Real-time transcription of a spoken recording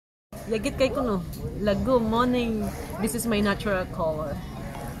Lagit kay ko no. Lago morning. This is my natural color.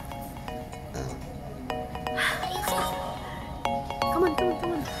 Come on.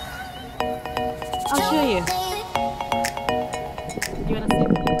 I'll show you. You wanna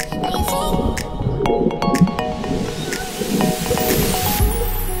see?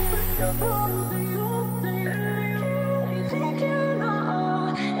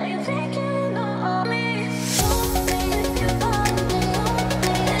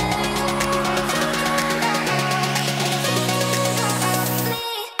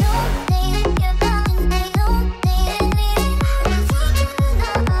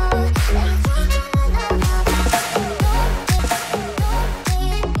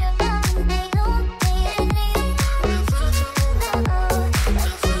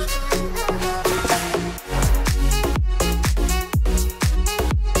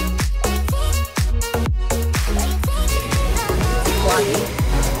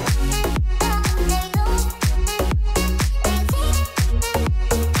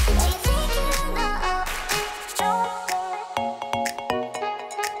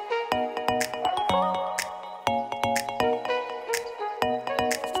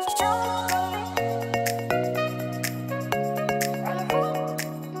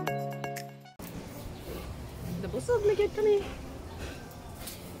 Busog na gyud kami.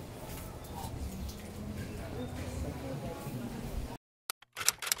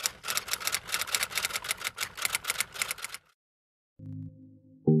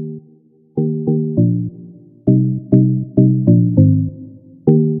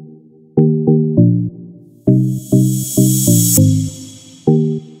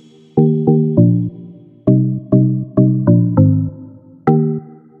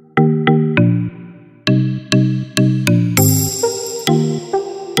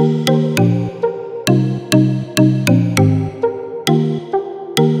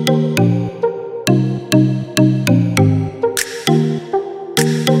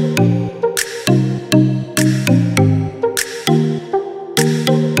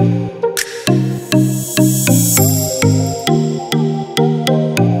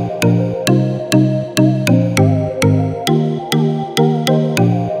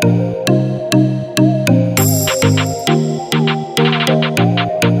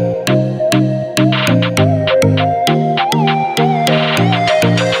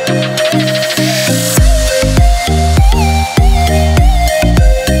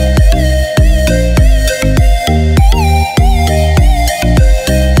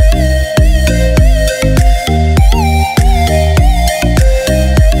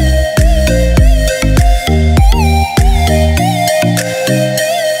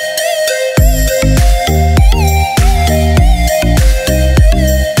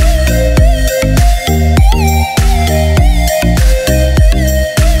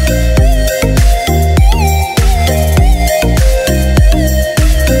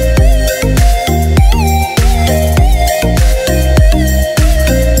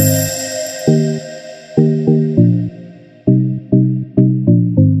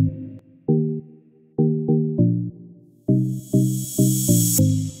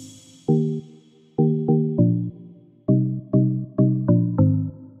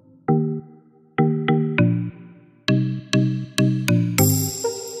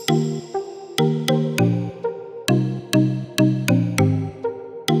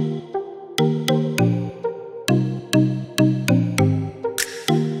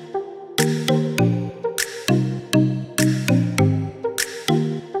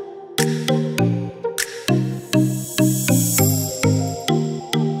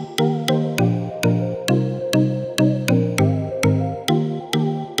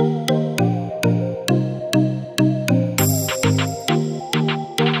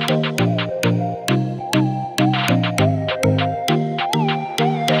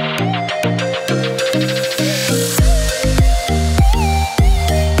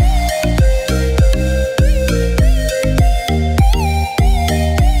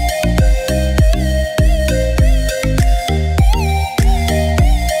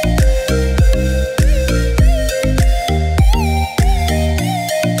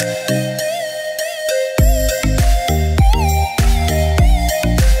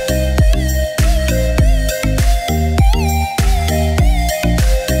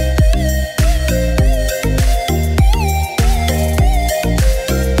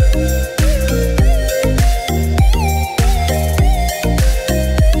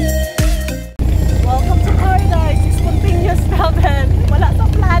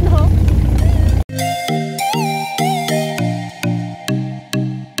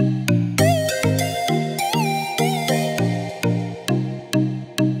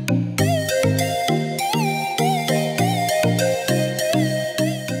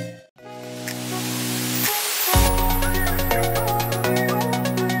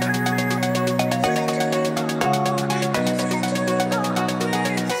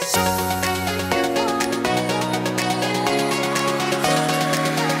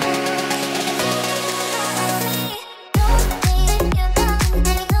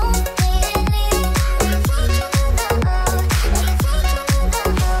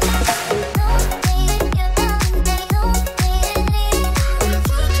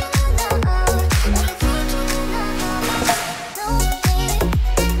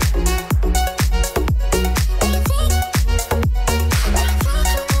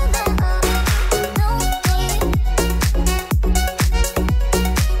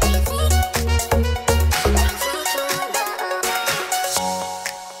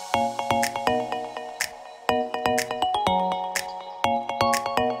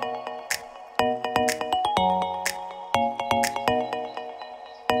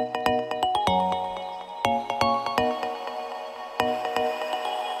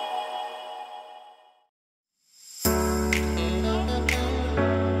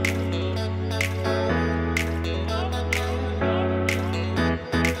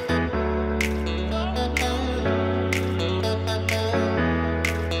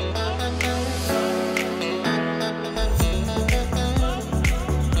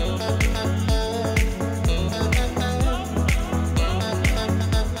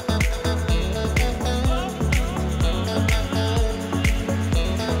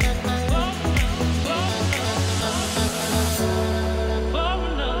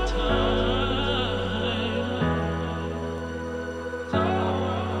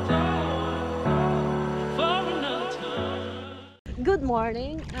 Good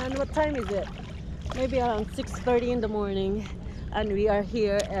morning. And what time is it? Maybe around 6:30 in the morning. And we are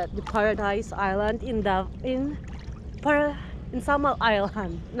here at the Paradise Island in Samal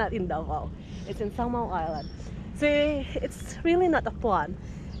Island, not in Davao. It's in Samal Island. So it's really not a plan.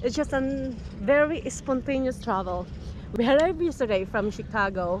 It's just a very spontaneous travel. We arrived yesterday from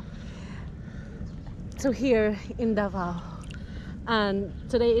Chicago to here in Davao. And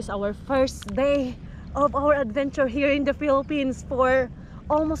today is our first day of our adventure here in the Philippines. For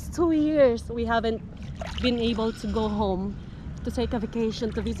almost 2 years we haven't been able to go home to take a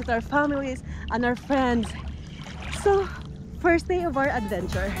vacation, to visit our families and our friends. So first day of our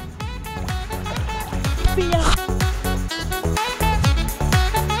adventure. See ya!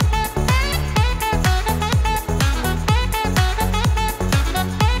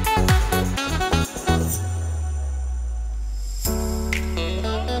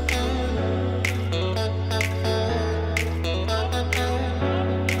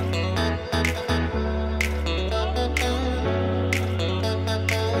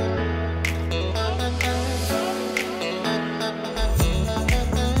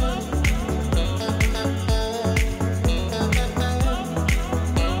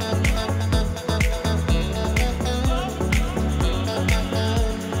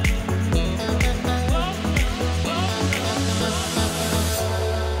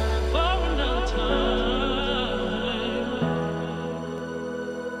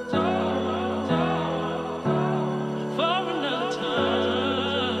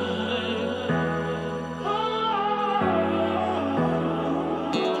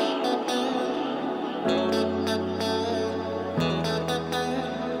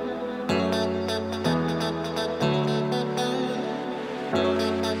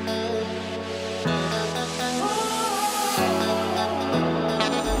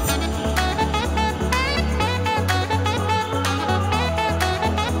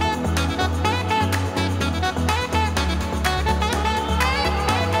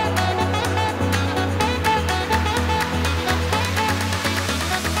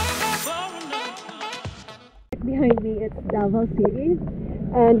 Behind me it's Davao City,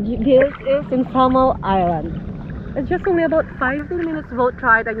 and this is in Samal Island. It's just only about 15 minutes boat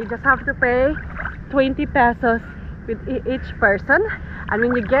ride, and you just have to pay 20 pesos with each person. And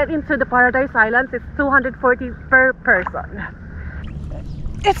when you get into the Paradise Islands, it's 240 per person.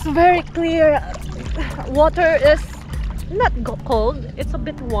 It's very clear. Water is not cold, it's a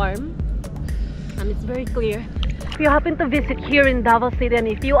bit warm, and it's very clear. If you happen to visit here in Davao City, and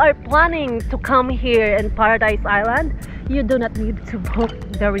if you are planning to come here in Paradise Island, you do not need to book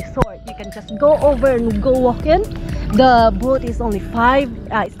the resort. You can just go over and go walk in. The boat is only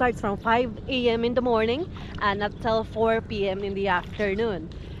it starts from 5 a.m. in the morning and until 4 p.m. in the afternoon.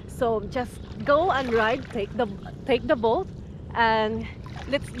 So just go and ride, take the boat, and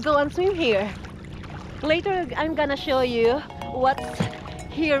let's go and swim here. Later I'm gonna show you what's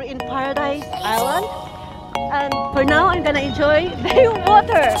here in Paradise Island. And for now, I'm gonna enjoy the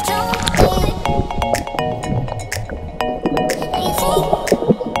water.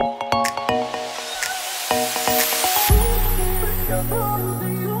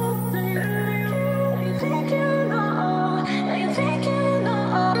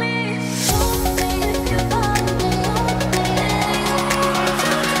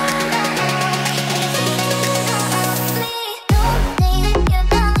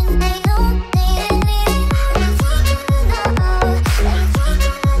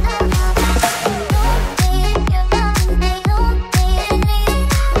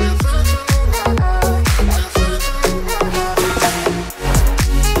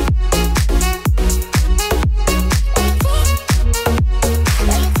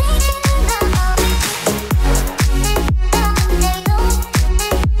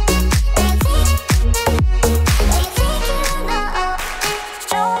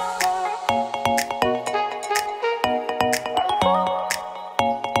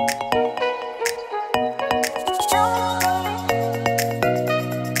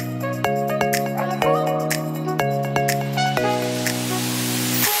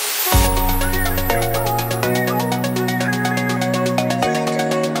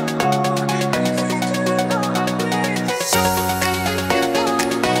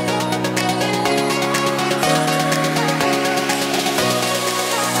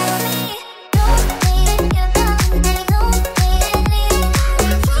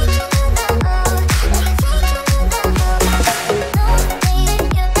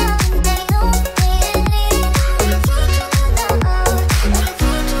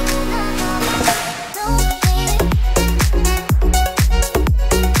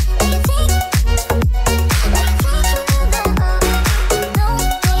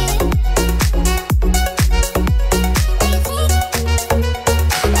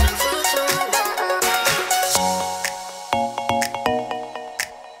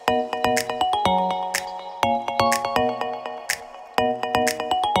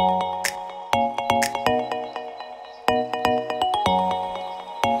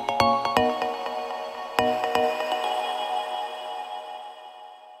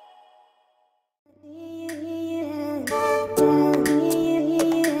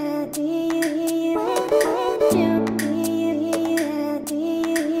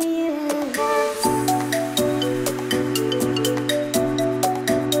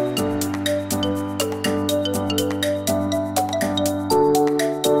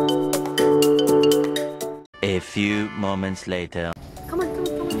 moments later. Come on, come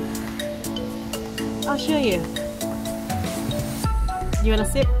on, come on. I'll show you. You wanna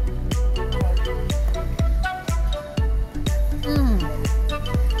sip?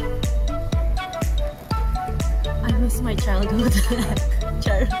 I miss my childhood.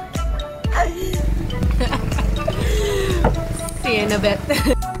 See you in a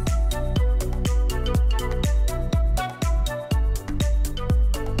bit.